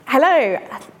Hello,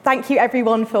 thank you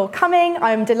everyone for coming.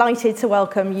 I'm delighted to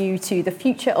welcome you to the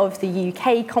Future of the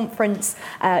UK conference,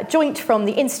 joint from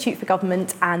the Institute for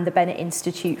Government and the Bennett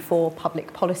Institute for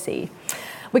Public Policy.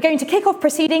 We're going to kick off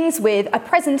proceedings with a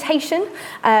presentation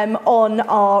on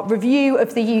our review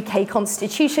of the UK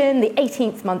Constitution, the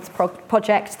 18th month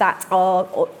project that our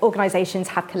organisations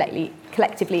have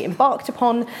collectively embarked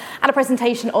upon, and a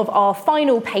presentation of our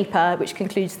final paper, which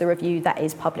concludes the review that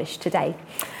is published today.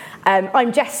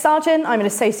 I'm Jess Sargent. I'm an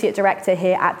Associate Director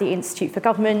here at the Institute for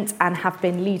Government and have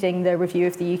been leading the review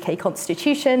of the UK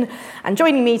Constitution. And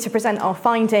joining me to present our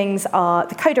findings are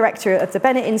the Co-Director of the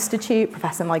Bennett Institute,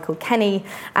 Professor Michael Kenny,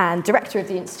 and Director of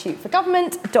the Institute for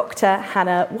Government, Dr.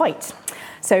 Hannah White.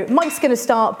 So Mike's going to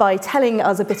start by telling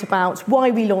us a bit about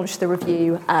why we launched the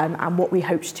review and what we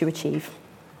hoped to achieve.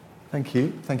 Thank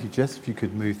you, Jess. If you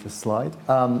could move the slide.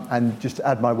 And just to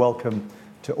add my welcome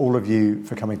to all of you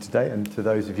for coming today and to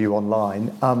those of you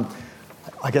online.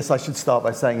 I guess I should start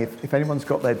by saying if anyone's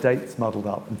got their dates muddled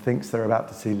up and thinks they're about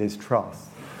to see Liz Truss,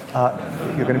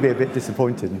 you're going to be a bit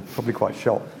disappointed and probably quite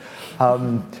shocked.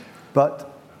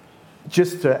 But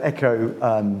just to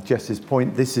echo Jess's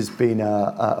point, this has been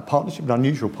a partnership, an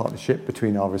unusual partnership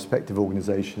between our respective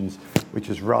organisations, which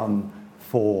has run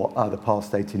for the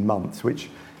past 18 months, which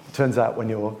it turns out when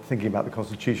you're thinking about the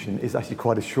Constitution is actually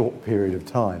quite a short period of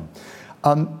time.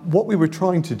 What we were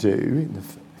trying to do,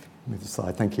 move the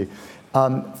slide, thank you,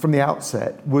 from the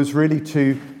outset was really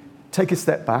to take a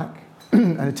step back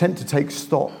and attempt to take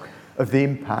stock of the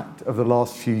impact of the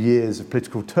last few years of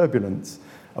political turbulence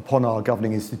upon our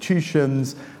governing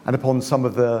institutions and upon some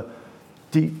of the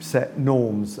deep-set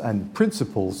norms and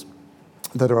principles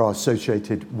that are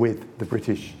associated with the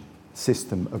British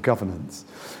system of governance.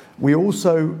 We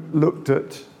also looked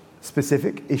at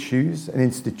specific issues and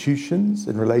institutions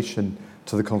in relation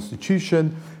to the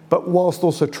Constitution, but whilst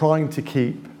also trying to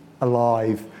keep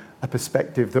alive a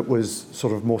perspective that was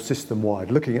sort of more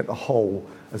system-wide, looking at the whole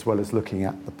as well as looking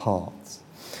at the parts.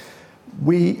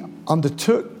 We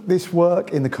undertook this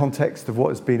work in the context of what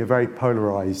has been a very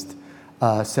polarised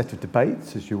set of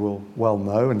debates, as you will well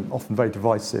know, and often very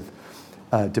divisive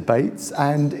debates,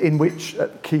 and in which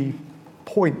at key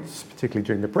points, particularly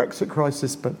during the Brexit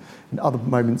crisis, but in other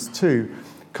moments too,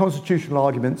 constitutional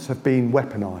arguments have been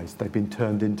weaponised. They've been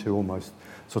turned into almost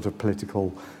sort of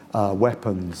political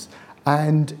weapons.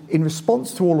 And in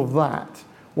response to all of that,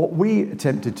 what we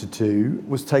attempted to do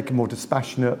was take a more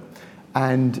dispassionate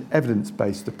and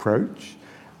evidence-based approach,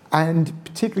 and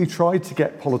particularly try to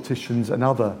get politicians and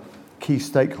other key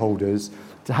stakeholders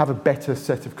to have a better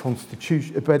set of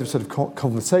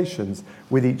conversations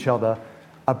with each other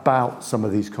about some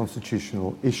of these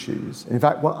constitutional issues. In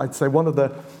fact, I'd say one of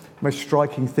the most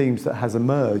striking themes that has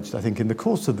emerged, I think, in the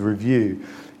course of the review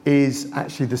is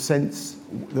actually the sense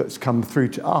that's come through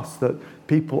to us that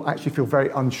people actually feel very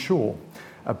unsure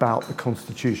about the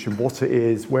Constitution, what it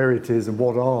is, where it is, and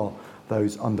what are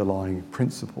those underlying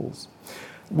principles.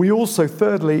 We also,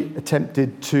 thirdly,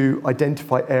 attempted to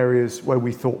identify areas where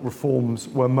we thought reforms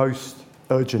were most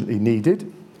urgently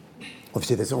needed.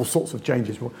 Obviously, there's all sorts of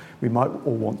changes we might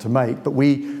all want to make, but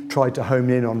we tried to hone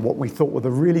in on what we thought were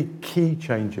the really key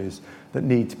changes that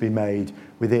need to be made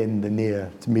within the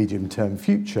near to medium-term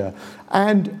future,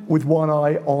 and with one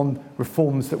eye on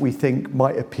reforms that we think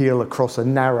might appeal across a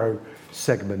narrow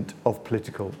segment of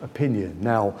political opinion.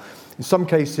 Now, in some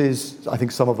cases, I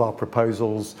think some of our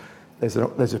proposals, there's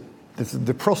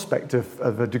the prospect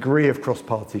of a degree of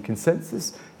cross-party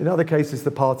consensus. In other cases,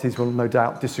 the parties will no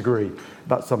doubt disagree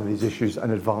about some of these issues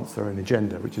and advance their own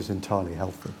agenda, which is entirely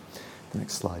healthy. The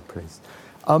next slide, please.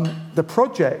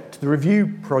 The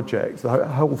review project, the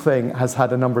whole thing has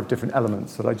had a number of different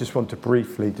elements that I just want to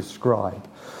briefly describe.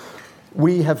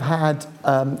 We have had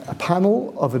a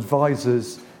panel of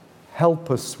advisors help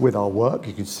us with our work.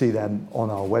 You can see them on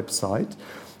our website.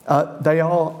 They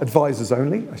are advisors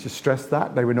only, I should stress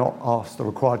that. They were not asked or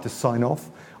required to sign off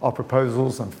our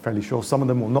proposals. I'm fairly sure some of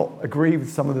them will not agree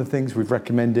with some of the things we've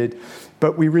recommended,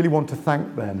 but we really want to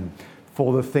thank them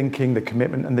for the thinking, the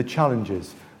commitment, and the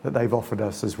challenges that they've offered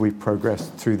us as we've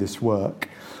progressed through this work.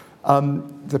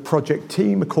 The project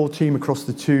team, a core team across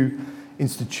the two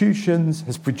institutions,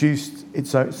 has produced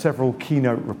several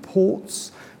keynote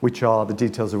reports, which are the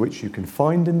details of which you can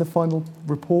find in the final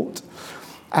report.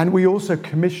 And we also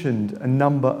commissioned a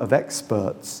number of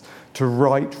experts to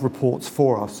write reports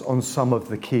for us on some of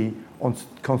the key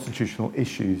constitutional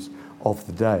issues of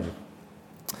the day.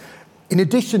 In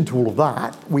addition to all of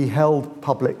that, we've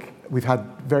had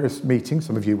various meetings.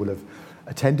 Some of you will have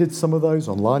attended some of those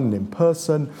online and in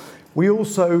person. We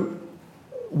also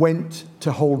went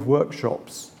to hold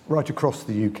workshops right across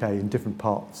the UK in different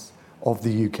parts of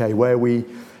the UK, where we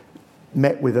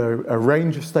met with a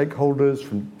range of stakeholders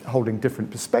from holding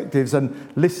different perspectives and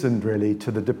listened really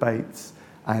to the debates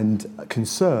and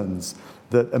concerns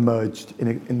that emerged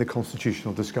in the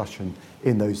constitutional discussion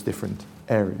in those different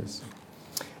areas.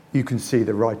 You can see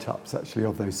the write-ups actually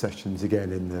of those sessions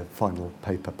again in the final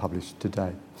paper published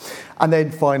today. And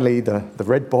then finally, the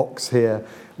red box here,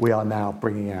 we are now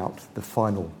bringing out the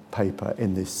final paper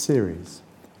in this series.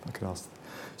 If I could ask.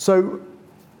 So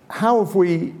how have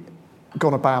we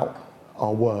gone about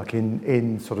our work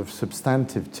in sort of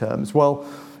substantive terms? Well,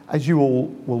 as you all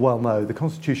will well know, the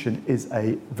Constitution is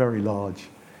a very large,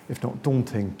 if not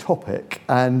daunting, topic,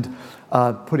 and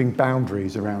putting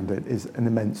boundaries around it is an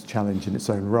immense challenge in its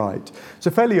own right. So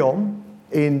fairly on,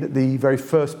 in the very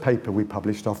first paper we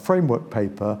published, our framework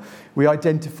paper, we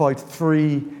identified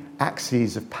 3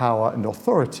 axes of power and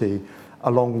authority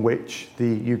along which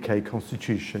the UK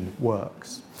Constitution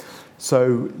works.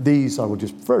 So these I will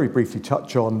just very briefly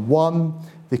touch on. 1,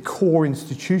 the core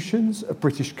institutions of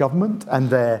British government and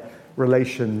their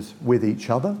relations with each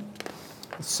other.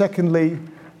 Secondly,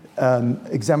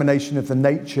 examination of the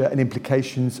nature and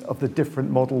implications of the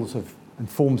different models and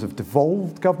forms of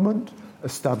devolved government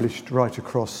established right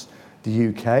across the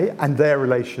UK and their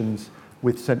relations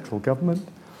with central government.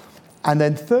 And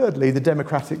then thirdly, the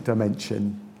democratic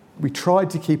dimension. We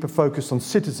tried to keep a focus on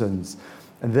citizens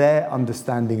and their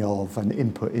understanding of and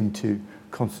input into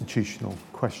constitutional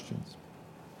questions.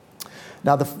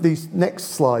 Now, these next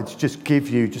slides just give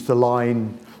you just a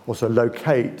line, also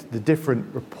locate the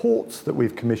different reports that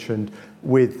we've commissioned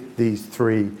with these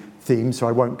 3 themes. So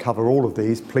I won't cover all of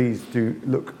these. Please do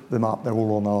look them up. They're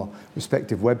all on our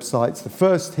respective websites. The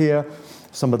first here,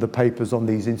 some of the papers on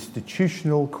these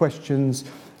institutional questions,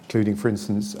 including, for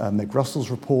instance, Meg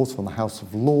Russell's report on the House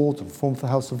of Lords, on reform for the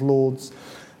House of Lords.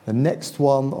 The next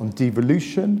one on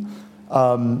devolution,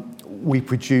 we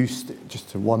produced,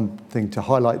 just one thing to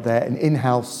highlight there, an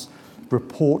in-house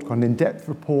report, an in-depth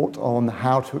report on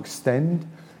how to extend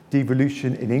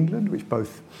devolution in England, which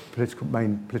both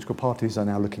main political parties are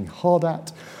now looking hard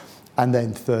at. And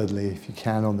then thirdly, if you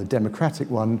can, on the democratic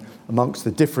one, amongst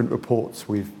the different reports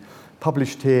we've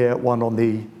published here, one on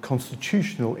the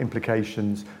constitutional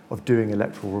implications of doing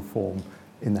electoral reform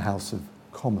in the House of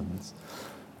Commons.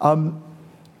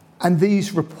 And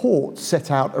these reports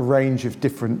set out a range of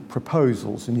different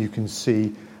proposals, and you can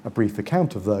see a brief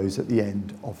account of those at the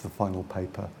end of the final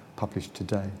paper published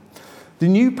today. The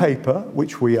new paper,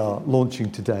 which we are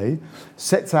launching today,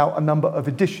 sets out a number of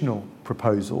additional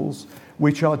proposals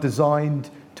which are designed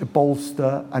to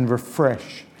bolster and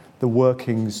refresh the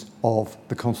workings of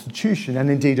the Constitution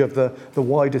and indeed of the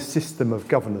wider system of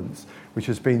governance, which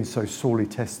has been so sorely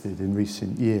tested in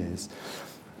recent years.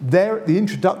 The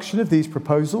introduction of these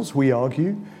proposals, we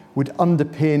argue, would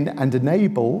underpin and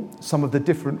enable some of the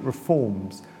different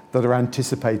reforms that are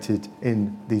anticipated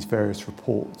in these various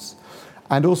reports,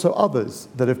 and also others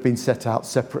that have been set out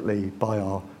separately by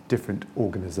our different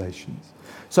organisations.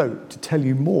 So, to tell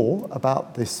you more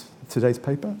about today's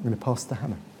paper, I'm going to pass to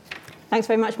Hannah. Thanks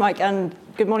very much, Mike, and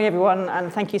good morning, everyone,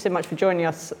 and thank you so much for joining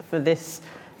us for this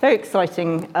very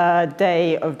exciting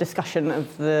day of discussion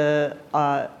of the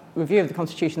review of the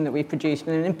Constitution that we've produced,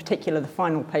 and in particular the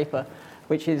final paper,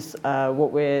 which is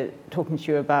what we're talking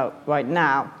to you about right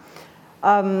now.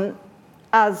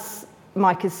 As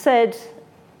Mike has said,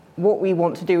 what we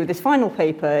want to do with this final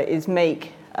paper is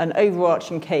make an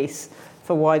overarching case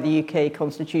for why the UK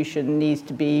Constitution needs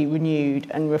to be renewed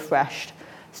and refreshed,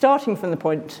 starting from the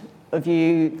point of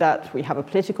view that we have a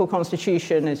political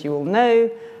constitution, as you all know,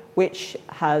 which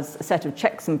has a set of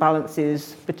checks and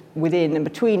balances within and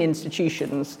between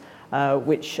institutions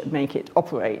which make it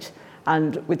operate.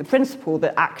 And with the principle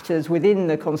that actors within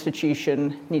the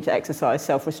Constitution need to exercise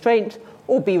self-restraint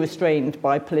or be restrained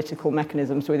by political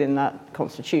mechanisms within that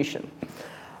Constitution.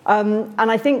 And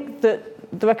I think that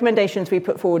the recommendations we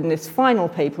put forward in this final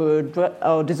paper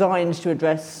are designed to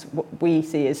address what we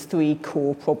see as 3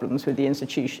 core problems with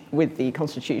the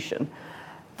Constitution.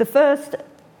 The first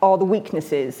are the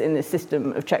weaknesses in this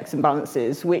system of checks and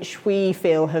balances, which we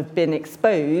feel have been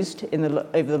exposed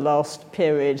over the last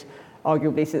period,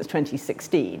 arguably since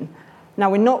 2016. Now,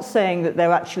 we're not saying that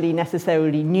they're actually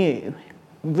necessarily new.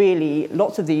 Really,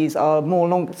 lots of these are more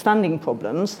long-standing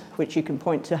problems, which you can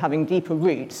point to having deeper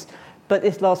roots, but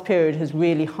this last period has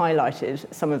really highlighted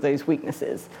some of those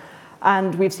weaknesses.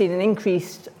 And we've seen an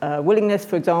increased willingness,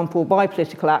 for example, by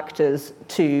political actors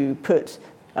to put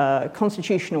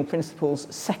constitutional principles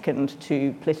second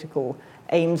to political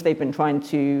aims they've been trying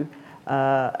to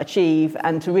achieve,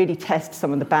 and to really test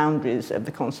some of the boundaries of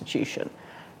the Constitution.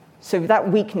 So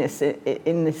that weakness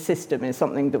in this system is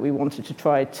something that we wanted to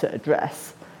try to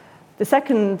address. The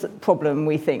second problem,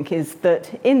 we think, is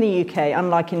that in the UK,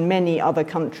 unlike in many other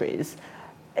countries,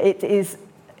 it is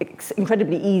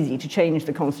incredibly easy to change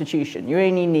the constitution. You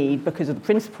only need, because of the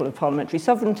principle of parliamentary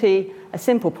sovereignty, a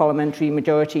simple parliamentary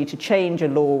majority to change a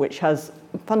law which has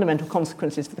fundamental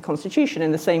consequences for the constitution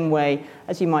in the same way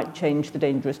as you might change the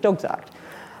Dangerous Dogs Act.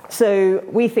 So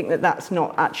we think that that's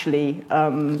not actually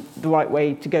the right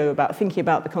way to go about thinking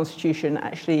about the Constitution.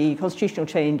 Actually, constitutional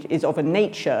change is of a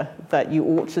nature that you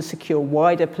ought to secure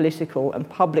wider political and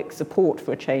public support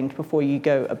for a change before you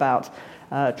go about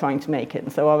trying to make it.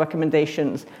 And so our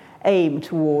recommendations aim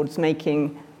towards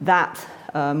making that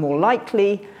more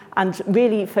likely and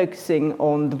really focusing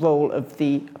on the role of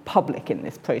the public in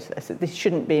this process. That this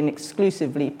shouldn't be an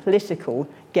exclusively political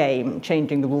game,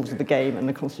 changing the rules of the game and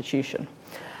the Constitution.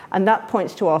 And that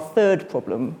points to our third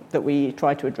problem that we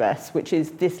try to address, which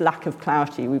is this lack of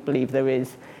clarity we believe there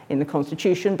is in the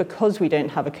Constitution. Because we don't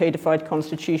have a codified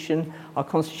Constitution, our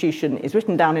Constitution is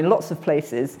written down in lots of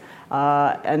places,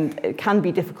 and it can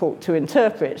be difficult to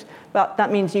interpret, but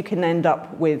that means you can end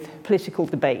up with political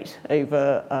debate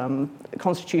over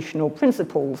constitutional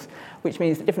principles, which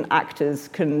means that different actors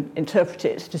can interpret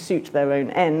it to suit their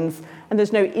own ends, and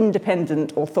there's no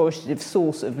independent authoritative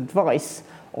source of advice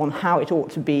on how it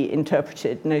ought to be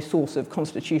interpreted, no source of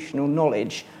constitutional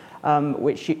knowledge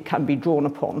which can be drawn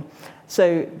upon.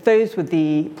 So those were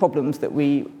the problems that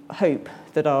we hope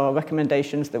that our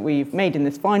recommendations that we've made in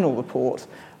this final report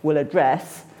will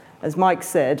address. As Mike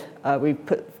said,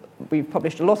 we've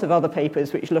published a lot of other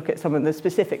papers which look at some of the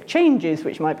specific changes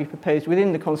which might be proposed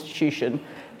within the Constitution,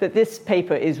 but this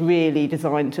paper is really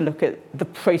designed to look at the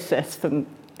process from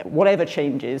whatever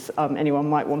changes anyone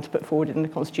might want to put forward in the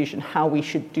Constitution, how we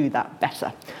should do that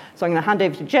better. So I'm going to hand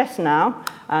over to Jess now,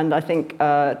 and I think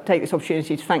take this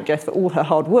opportunity to thank Jess for all her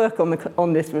hard work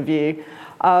on this review,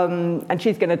 and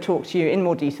she's going to talk to you in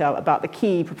more detail about the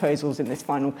key proposals in this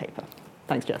final paper.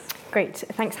 Thanks, Jess. Great,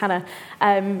 thanks, Hannah.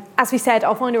 As we said,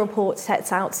 our final report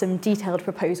sets out some detailed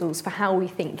proposals for how we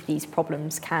think these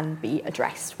problems can be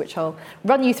addressed, which I'll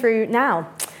run you through now.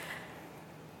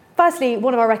 Firstly,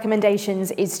 one of our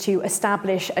recommendations is to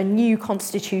establish a new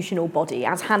constitutional body.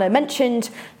 As Hannah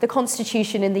mentioned, the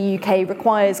Constitution in the UK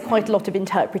requires quite a lot of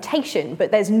interpretation,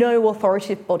 but there's no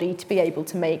authoritative body to be able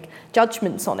to make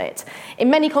judgments on it.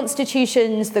 In many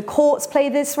constitutions, the courts play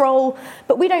this role,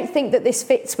 but we don't think that this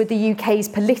fits with the UK's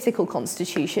political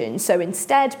constitution. So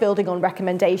instead, building on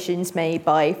recommendations made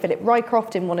by Philip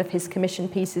Rycroft in one of his commission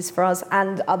pieces for us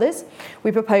and others,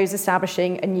 we propose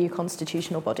establishing a new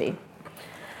constitutional body.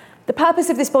 The purpose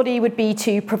of this body would be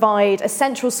to provide a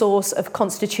central source of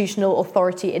constitutional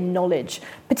authority and knowledge,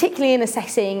 particularly in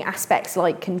assessing aspects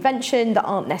like convention that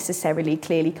aren't necessarily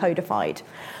clearly codified.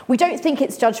 We don't think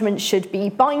its judgment should be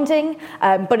binding,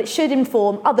 but it should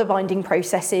inform other binding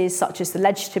processes, such as the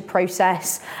legislative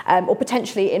process, or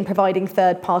potentially in providing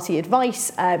third-party advice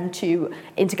to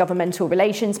intergovernmental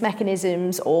relations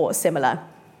mechanisms or similar.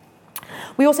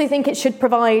 We also think it should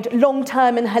provide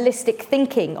long-term and holistic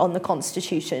thinking on the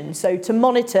Constitution, so to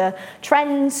monitor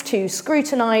trends, to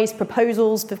scrutinise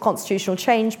proposals for constitutional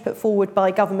change put forward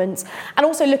by governments, and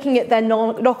also looking at their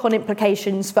knock-on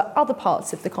implications for other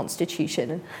parts of the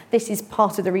Constitution. This is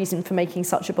part of the reason for making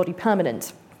such a body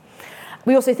permanent.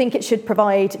 We also think it should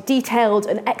provide detailed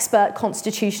and expert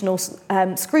constitutional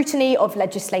scrutiny of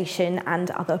legislation and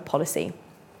other policy.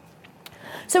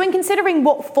 So in considering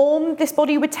what form this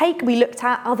body would take, we looked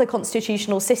at other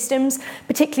constitutional systems,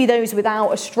 particularly those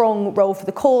without a strong role for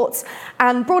the courts,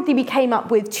 and broadly we came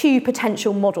up with two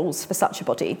potential models for such a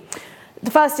body. The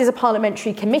first is a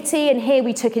parliamentary committee, and here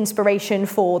we took inspiration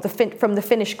from the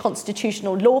Finnish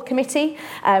Constitutional Law Committee,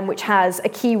 which has a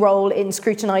key role in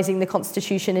scrutinising the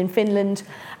constitution in Finland.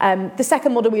 The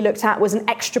second model we looked at was an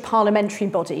extra-parliamentary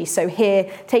body, so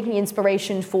here taking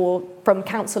inspiration from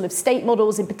Council of State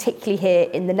models, and particularly here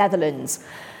in the Netherlands.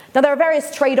 Now, there are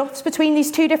various trade-offs between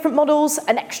these two different models.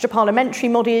 An extra-parliamentary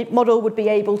model would be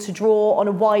able to draw on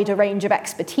a wider range of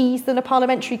expertise than a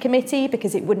parliamentary committee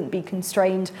because it wouldn't be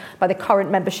constrained by the current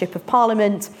membership of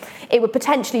Parliament. It would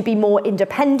potentially be more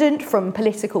independent from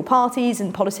political parties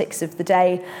and politics of the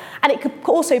day. And it could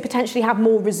also potentially have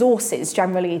more resources.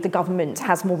 Generally, the government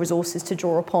has more resources to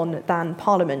draw upon than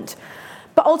Parliament.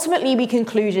 But ultimately, we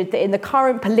concluded that in the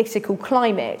current political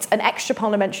climate, an extra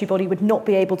parliamentary body would not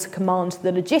be able to command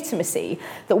the legitimacy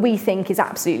that we think is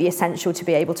absolutely essential to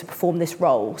be able to perform this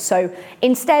role. So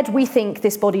instead, we think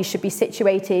this body should be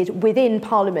situated within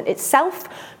Parliament itself,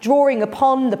 drawing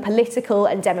upon the political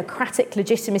and democratic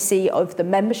legitimacy of the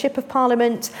membership of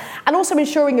Parliament, and also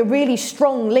ensuring a really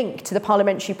strong link to the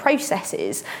parliamentary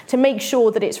processes to make sure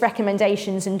that its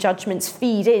recommendations and judgments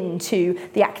feed into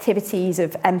the activities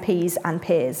of MPs and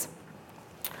peers.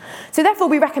 So therefore,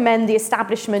 we recommend the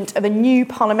establishment of a new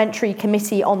parliamentary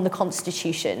committee on the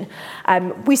Constitution.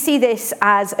 We see this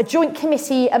as a joint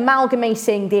committee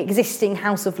amalgamating the existing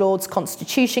House of Lords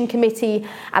Constitution Committee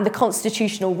and the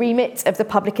constitutional remit of the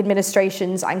Public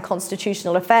Administrations and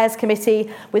Constitutional Affairs Committee,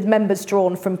 with members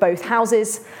drawn from both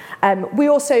houses. We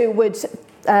also would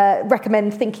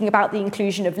recommend thinking about the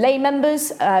inclusion of lay members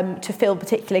to fill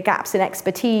particular gaps in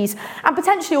expertise, and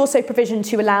potentially also provision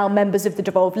to allow members of the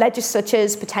devolved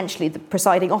legislatures, potentially the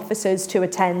presiding officers, to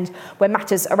attend where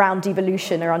matters around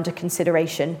devolution are under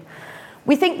consideration.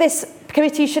 We think this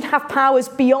committee should have powers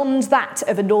beyond that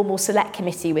of a normal select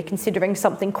committee. We're considering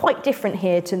something quite different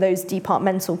here to those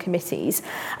departmental committees.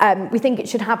 We think it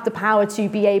should have the power to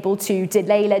be able to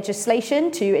delay legislation,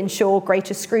 to ensure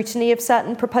greater scrutiny of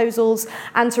certain proposals,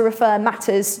 and to refer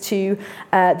matters to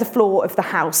the floor of the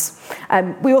House.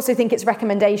 We also think its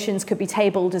recommendations could be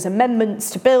tabled as amendments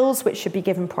to bills, which should be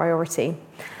given priority.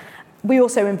 We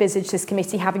also envisage this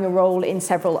committee having a role in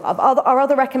several of our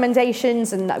other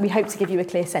recommendations, and we hope to give you a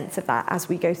clear sense of that as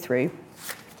we go through.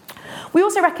 We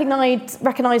also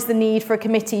recognise the need for a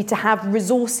committee to have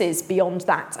resources beyond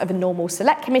that of a normal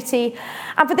select committee,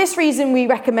 and for this reason we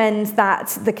recommend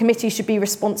that the committee should be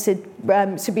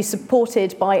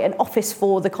supported by an office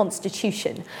for the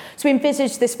Constitution. So we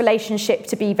envisage this relationship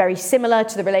to be very similar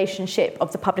to the relationship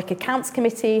of the Public Accounts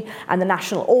Committee and the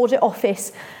National Audit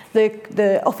Office.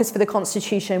 The Office for the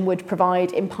Constitution would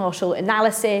provide impartial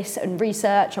analysis and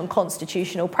research on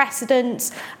constitutional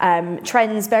precedents,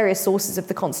 trends, various sources of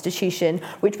the Constitution,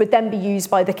 which would then be used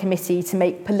by the committee to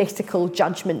make political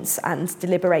judgments and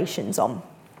deliberations on.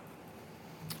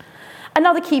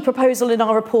 Another key proposal in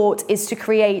our report is to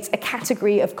create a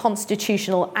category of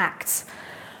constitutional acts.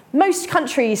 Most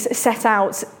countries set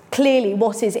out clearly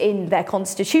what is in their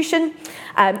constitution,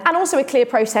 and also a clear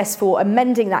process for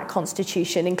amending that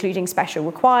constitution, including special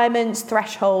requirements,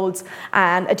 thresholds,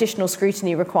 and additional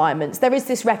scrutiny requirements. There is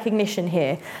this recognition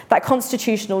here that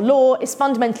constitutional law is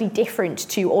fundamentally different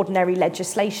to ordinary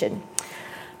legislation.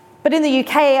 But in the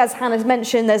UK, as Hannah's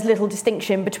mentioned, there's little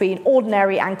distinction between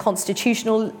ordinary and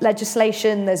constitutional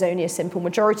legislation. There's only a simple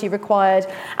majority required.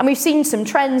 And we've seen some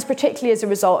trends, particularly as a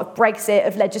result of Brexit,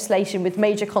 of legislation with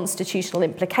major constitutional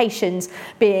implications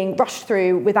being rushed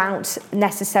through without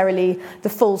necessarily the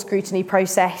full scrutiny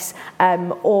process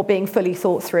or being fully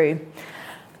thought through.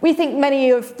 We think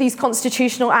many of these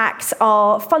constitutional acts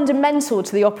are fundamental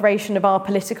to the operation of our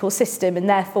political system, and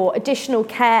therefore additional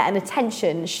care and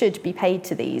attention should be paid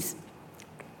to these.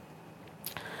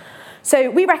 So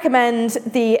we recommend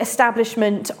the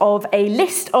establishment of a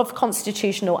list of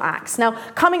constitutional acts. Now,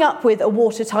 coming up with a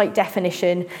watertight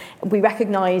definition, we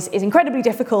recognise is incredibly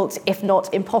difficult, if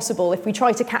not impossible, if we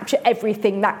try to capture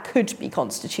everything that could be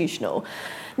constitutional.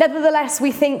 Nevertheless,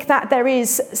 we think that there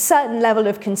is a certain level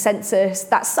of consensus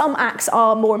that some acts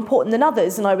are more important than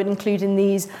others, and I would include in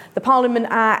these the Parliament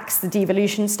Acts, the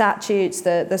devolution statutes,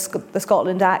 the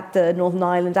Scotland Act, the Northern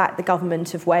Ireland Act, the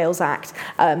Government of Wales Act,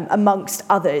 amongst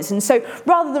others. And so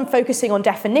rather than focusing on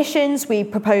definitions, we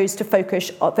propose to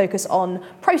focus on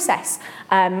process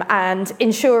and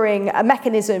ensuring a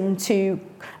mechanism to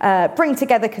bring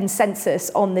together consensus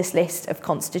on this list of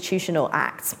constitutional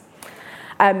acts.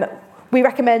 We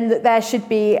recommend that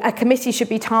a committee should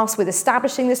be tasked with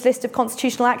establishing this list of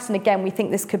constitutional acts, and again, we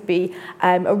think this could be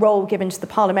a role given to the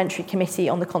Parliamentary Committee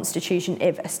on the Constitution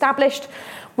if established.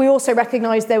 We also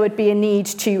recognise there would be a need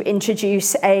to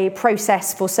introduce a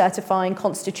process for certifying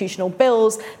constitutional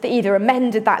bills that either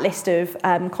amended that list of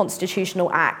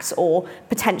constitutional acts or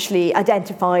potentially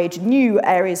identified new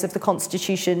areas of the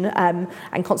Constitution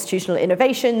and constitutional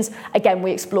innovations. Again,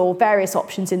 we explore various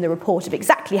options in the report of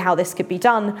exactly how this could be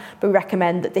done, but we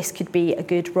recommend that this could be a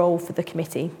good role for the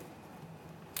committee.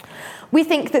 We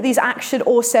think that these acts should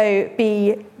also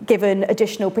be given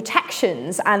additional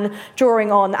protections, and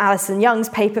drawing on Alison Young's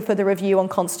paper for the review on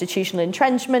constitutional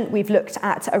entrenchment, we've looked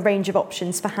at a range of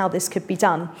options for how this could be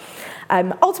done.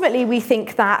 Ultimately, we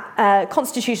think that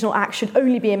constitutional acts should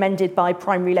only be amended by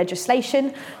primary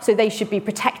legislation, so they should be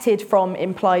protected from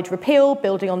implied repeal,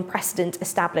 building on precedent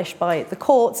established by the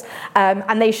courts,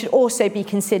 and they should also be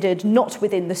considered not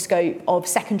within the scope of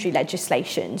secondary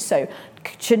legislation, so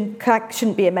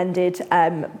shouldn't be amended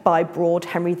by broad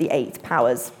Henry VIII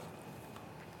powers.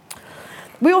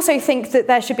 We also think that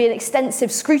there should be an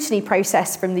extensive scrutiny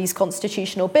process from these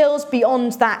constitutional bills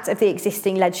beyond that of the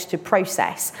existing legislative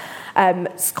process.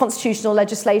 Constitutional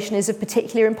legislation is of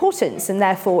particular importance and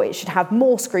therefore it should have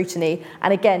more scrutiny.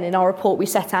 And again, in our report, we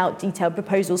set out detailed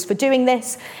proposals for doing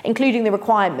this, including the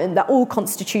requirement that all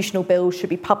constitutional bills should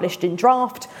be published in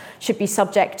draft, should be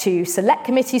subject to select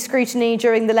committee scrutiny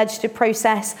during the legislative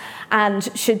process, and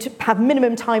should have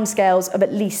minimum timescales of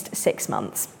at least 6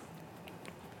 months.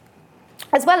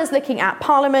 As well as looking at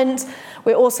Parliament,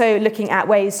 we're also looking at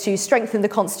ways to strengthen the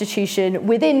Constitution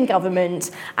within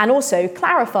government and also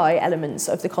clarify elements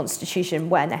of the Constitution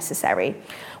where necessary.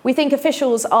 We think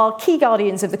officials are key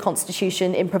guardians of the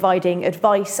Constitution in providing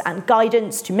advice and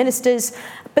guidance to ministers,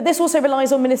 but this also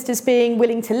relies on ministers being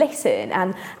willing to listen.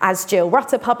 And as Jill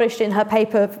Rutter published in her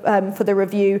paper for the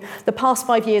review, the past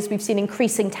 5 years we've seen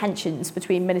increasing tensions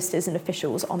between ministers and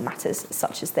officials on matters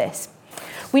such as this.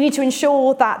 We need to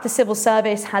ensure that the civil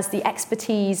service has the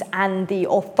expertise and the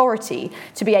authority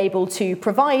to be able to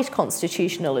provide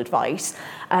constitutional advice.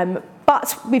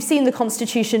 But we've seen the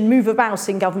Constitution move about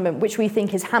in government, which we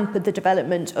think has hampered the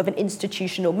development of an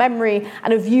institutional memory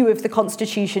and a view of the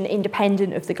Constitution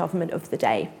independent of the government of the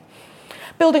day.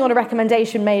 Building on a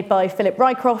recommendation made by Philip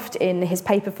Rycroft in his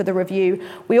paper for the review,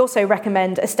 we also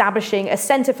recommend establishing a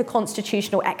Centre for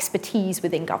Constitutional Expertise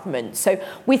within government. So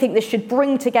we think this should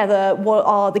bring together what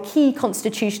are the key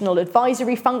constitutional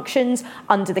advisory functions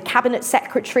under the Cabinet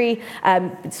Secretary.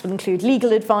 This will include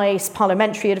legal advice,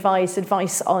 parliamentary advice,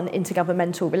 advice on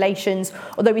intergovernmental relations,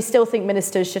 although we still think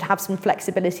ministers should have some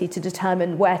flexibility to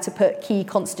determine where to put key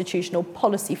constitutional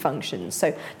policy functions.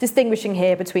 So distinguishing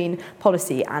here between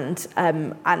policy and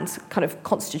kind of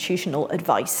constitutional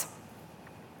advice.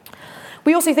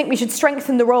 We also think we should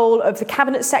strengthen the role of the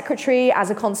Cabinet Secretary as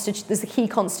a key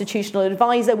constitutional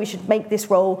advisor. We should make this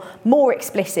role more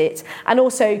explicit and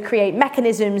also create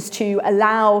mechanisms to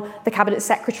allow the Cabinet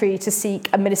Secretary to seek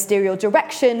a ministerial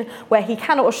direction where he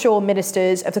cannot assure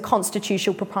ministers of the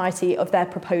constitutional propriety of their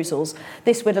proposals.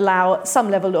 This would allow some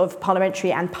level of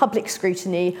parliamentary and public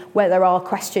scrutiny where there are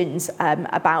questions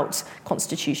about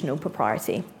constitutional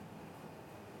propriety.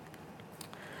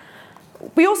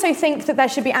 We also think that there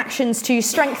should be actions to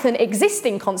strengthen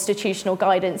existing constitutional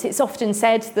guidance. It's often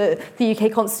said that the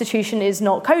UK Constitution is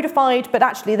not codified, but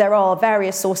actually there are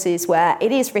various sources where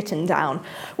it is written down.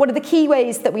 One of the key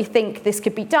ways that we think this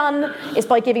could be done is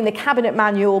by giving the Cabinet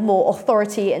Manual more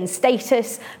authority and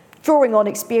status, drawing on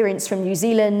experience from New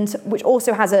Zealand, which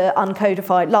also has a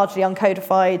largely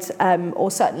uncodified,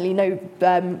 or certainly no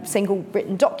single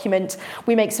written document.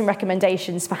 We make some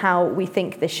recommendations for how we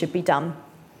think this should be done.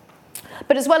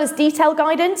 But as well as detailed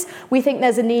guidance, we think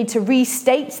there's a need to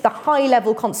restate the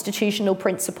high-level constitutional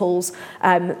principles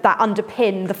that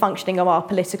underpin the functioning of our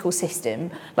political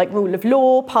system, like rule of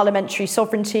law, parliamentary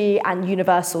sovereignty, and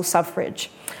universal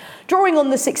suffrage. Drawing on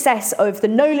the success of the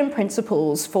Nolan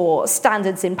principles for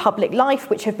standards in public life,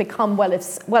 which have become well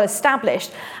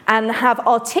established and have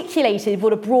articulated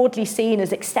what are broadly seen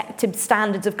as accepted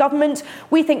standards of government,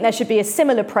 we think there should be a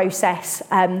similar process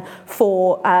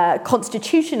for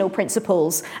constitutional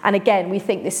principles. And again, we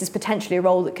think this is potentially a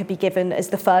role that could be given as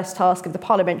the first task of the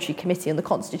Parliamentary Committee on the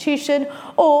Constitution,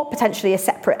 or potentially a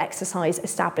separate exercise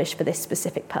established for this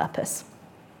specific purpose.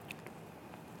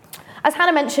 As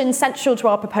Hannah mentioned, central to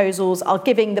our proposals are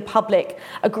giving the public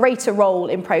a greater role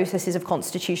in processes of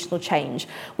constitutional change.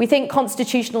 We think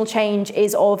constitutional change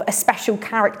is of a special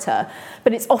character,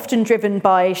 but it's often driven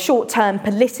by short-term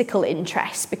political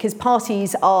interests because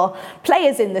parties are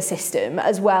players in the system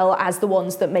as well as the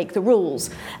ones that make the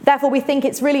rules. Therefore, we think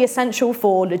it's really essential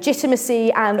for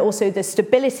legitimacy and also the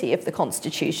stability of the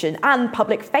Constitution and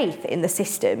public faith in the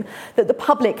system that the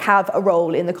public have a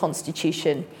role in the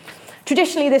Constitution.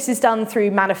 Traditionally, this is done through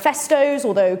manifestos,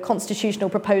 although constitutional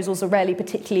proposals are rarely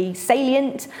particularly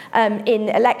salient in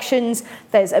elections.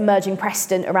 There's emerging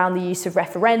precedent around the use of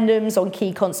referendums on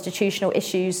key constitutional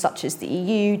issues such as the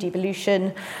EU,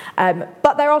 devolution.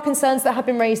 But there are concerns that have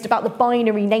been raised about the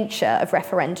binary nature of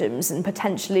referendums and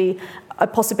potentially a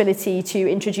possibility to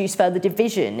introduce further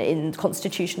division in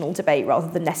constitutional debate rather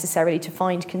than necessarily to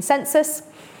find consensus.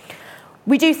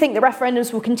 We do think that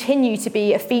referendums will continue to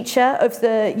be a feature of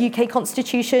the UK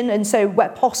Constitution, and so where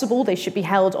possible they should be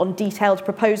held on detailed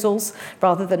proposals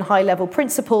rather than high-level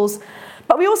principles.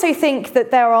 But we also think that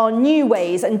there are new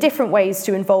ways and different ways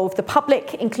to involve the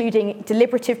public, including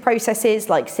deliberative processes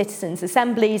like citizens'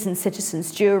 assemblies and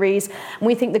citizens' juries. And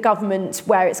we think the government,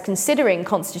 where it's considering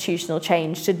constitutional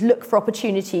change, should look for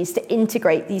opportunities to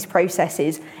integrate these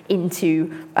processes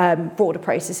into broader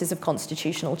processes of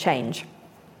constitutional change.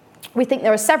 We think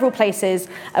there are several places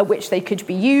at which they could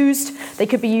be used. They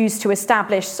could be used to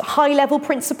establish high-level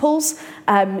principles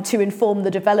to inform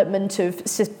the development of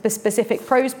specific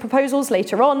proposals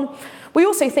later on. We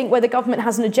also think where the government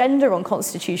has an agenda on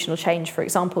constitutional change, for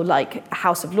example, like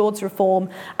House of Lords reform,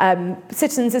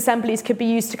 citizens' assemblies could be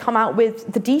used to come out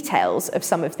with the details of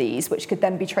some of these, which could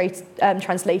then be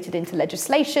translated into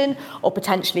legislation or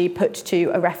potentially put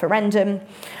to a referendum.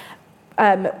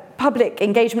 Public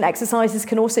engagement exercises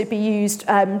can also be used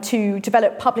to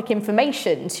develop public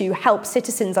information to help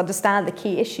citizens understand the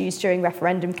key issues during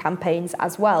referendum campaigns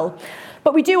as well.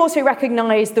 But we do also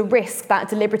recognise the risk that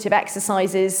deliberative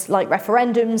exercises like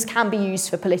referendums can be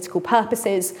used for political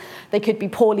purposes. They could be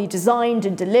poorly designed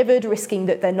and delivered, risking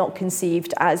that they're not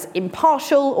conceived as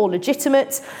impartial or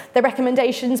legitimate. Their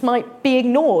recommendations might be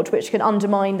ignored, which can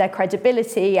undermine their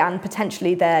credibility and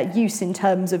potentially their use in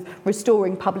terms of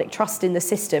restoring public trust in the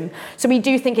system. So we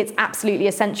do think it's absolutely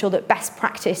essential that best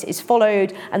practice is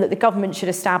followed and that the government should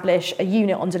establish a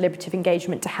unit on deliberative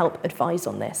engagement to help advise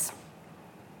on this.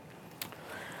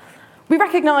 We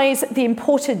recognise the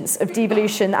importance of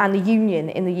devolution and the union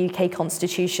in the UK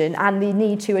Constitution and the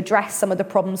need to address some of the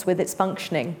problems with its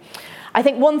functioning. I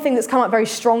think one thing that's come up very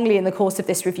strongly in the course of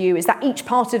this review is that each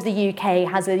part of the UK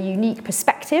has a unique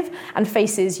perspective and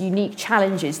faces unique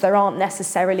challenges. There aren't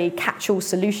necessarily catch-all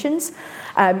solutions.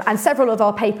 And several of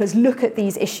our papers look at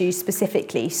these issues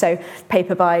specifically. So a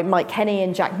paper by Mike Kenny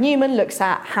and Jack Newman looks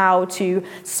at how to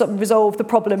resolve the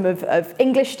problem of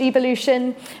English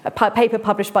devolution. A paper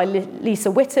published by Lisa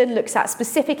Whitten looks at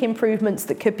specific improvements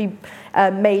that could be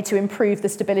made to improve the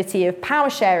stability of power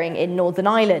sharing in Northern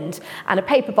Ireland. And a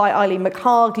paper by Eileen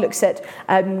McHarg looks at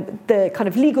the kind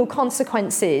of legal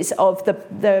consequences of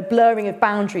the blurring of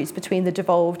boundaries between the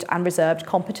devolved and reserved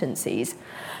competencies.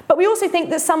 But we also think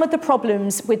that some of the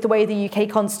problems with the way the UK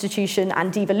Constitution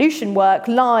and devolution work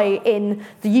lie in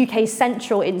the UK's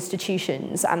central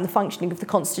institutions and the functioning of the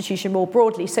Constitution more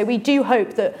broadly. So we do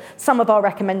hope that some of our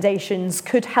recommendations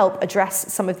could help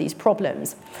address some of these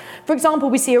problems. For example,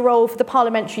 we see a role for the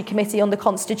Parliamentary Committee on the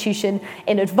Constitution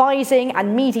in advising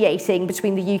and mediating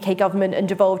between the UK government and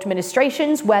devolved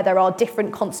administrations where there are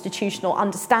different constitutional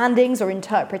understandings or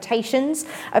interpretations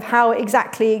of how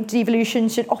exactly devolution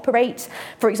should operate.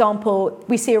 For example,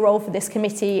 we see a role for this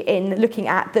committee in looking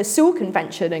at the Sewell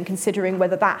Convention and considering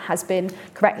whether that has been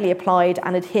correctly applied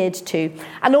and adhered to,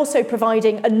 and also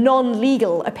providing a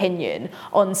non-legal opinion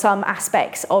on some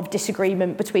aspects of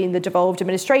disagreement between the devolved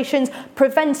administrations,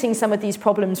 preventing some of these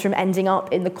problems from ending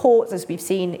up in the courts, as we've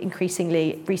seen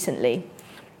increasingly recently.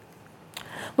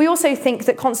 We also think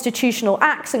that constitutional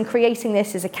acts and creating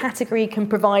this as a category can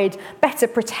provide better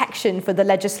protection for the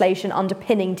legislation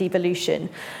underpinning devolution,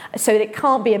 so that it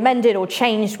can't be amended or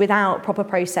changed without proper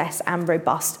process and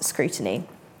robust scrutiny.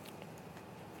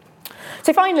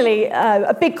 So finally,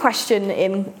 a big question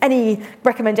in any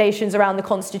recommendations around the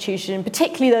Constitution,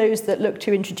 particularly those that look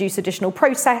to introduce additional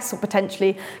process or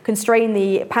potentially constrain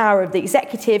the power of the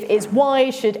executive, is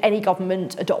why should any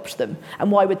government adopt them?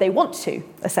 And why would they want to,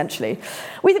 essentially?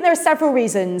 We think there are several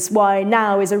reasons why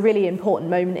now is a really important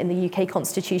moment in the UK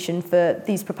Constitution for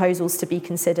these proposals to be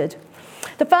considered.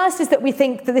 The first is that we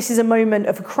think that this is a moment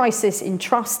of a crisis in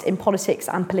trust in politics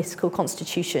and political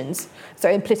institutions.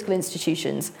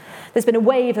 There's been a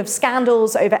wave of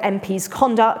scandals over MPs'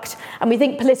 conduct, and we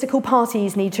think political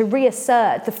parties need to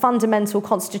reassert the fundamental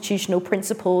constitutional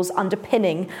principles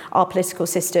underpinning our political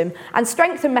system and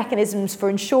strengthen mechanisms for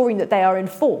ensuring that they are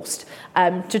enforced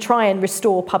to try and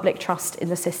restore public trust in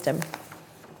the system.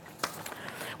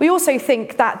 We also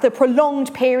think that the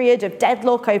prolonged period of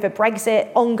deadlock over Brexit,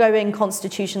 ongoing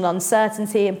constitutional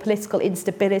uncertainty and political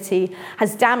instability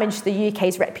has damaged the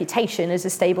UK's reputation as a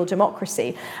stable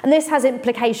democracy. And this has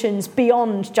implications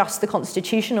beyond just the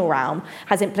constitutional realm,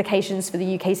 has implications for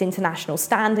the UK's international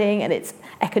standing and its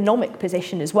economic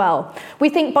position as well. We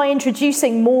think by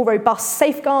introducing more robust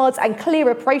safeguards and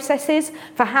clearer processes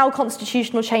for how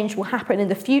constitutional change will happen in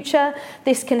the future,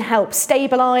 this can help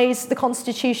stabilise the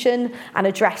constitution and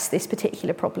address this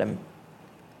particular problem.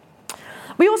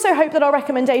 We also hope that our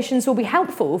recommendations will be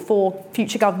helpful for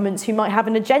future governments who might have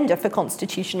an agenda for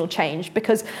constitutional change,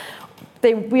 because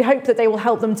we hope that they will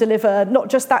help them deliver not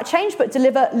just that change, but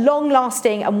deliver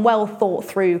long-lasting and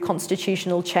well-thought-through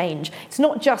constitutional change. It's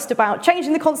not just about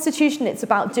changing the constitution, it's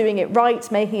about doing it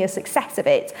right, making a success of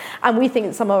it. And we think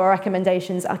that some of our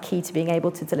recommendations are key to being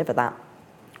able to deliver that.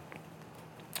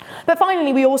 But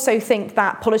finally, we also think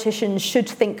that politicians should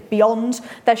think beyond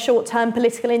their short-term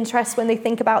political interests when they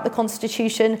think about the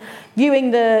Constitution,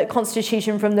 viewing the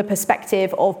Constitution from the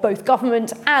perspective of both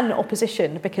government and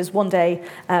opposition, because one day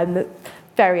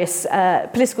various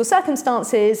political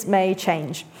circumstances may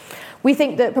change. We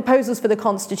think that proposals for the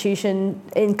Constitution,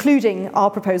 including our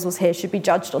proposals here, should be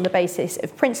judged on the basis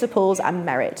of principles and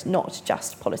merit, not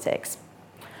just politics.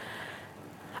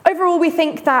 Overall, we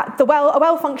think that a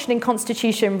well-functioning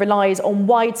constitution relies on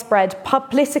widespread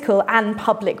political and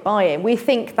public buy-in. We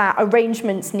think that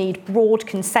arrangements need broad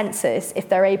consensus if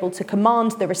they're able to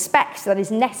command the respect that is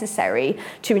necessary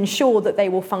to ensure that they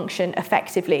will function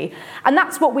effectively. And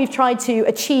that's what we've tried to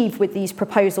achieve with these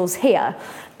proposals here.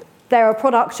 They're a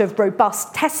product of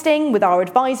robust testing with our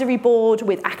advisory board,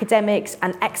 with academics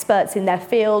and experts in their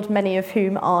field, many of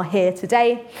whom are here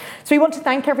today. So we want to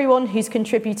thank everyone who's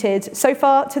contributed so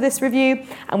far to this review,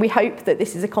 and we hope that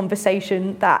this is a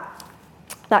conversation that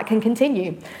can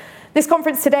continue. This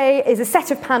conference today is a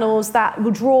set of panels that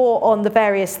will draw on the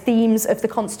various themes of the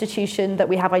Constitution that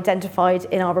we have identified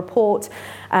in our report.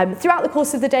 Throughout the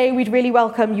course of the day, we'd really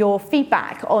welcome your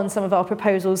feedback on some of our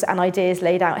proposals and ideas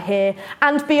laid out here,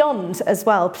 and beyond as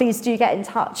well. Please do get in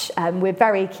touch. We're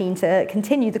very keen to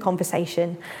continue the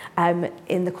conversation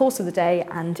in the course of the day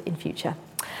and in future.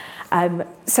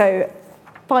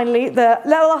 Finally, the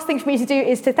last thing for me to do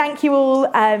is to thank you all.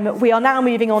 We are now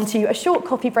moving on to a short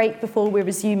coffee break before we're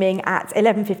resuming at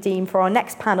 11:15 for our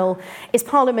next panel. Is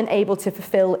Parliament able to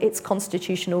fulfil its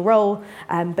constitutional role?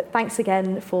 But thanks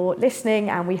again for listening,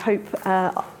 and we hope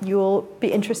you'll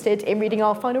be interested in reading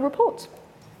our final report.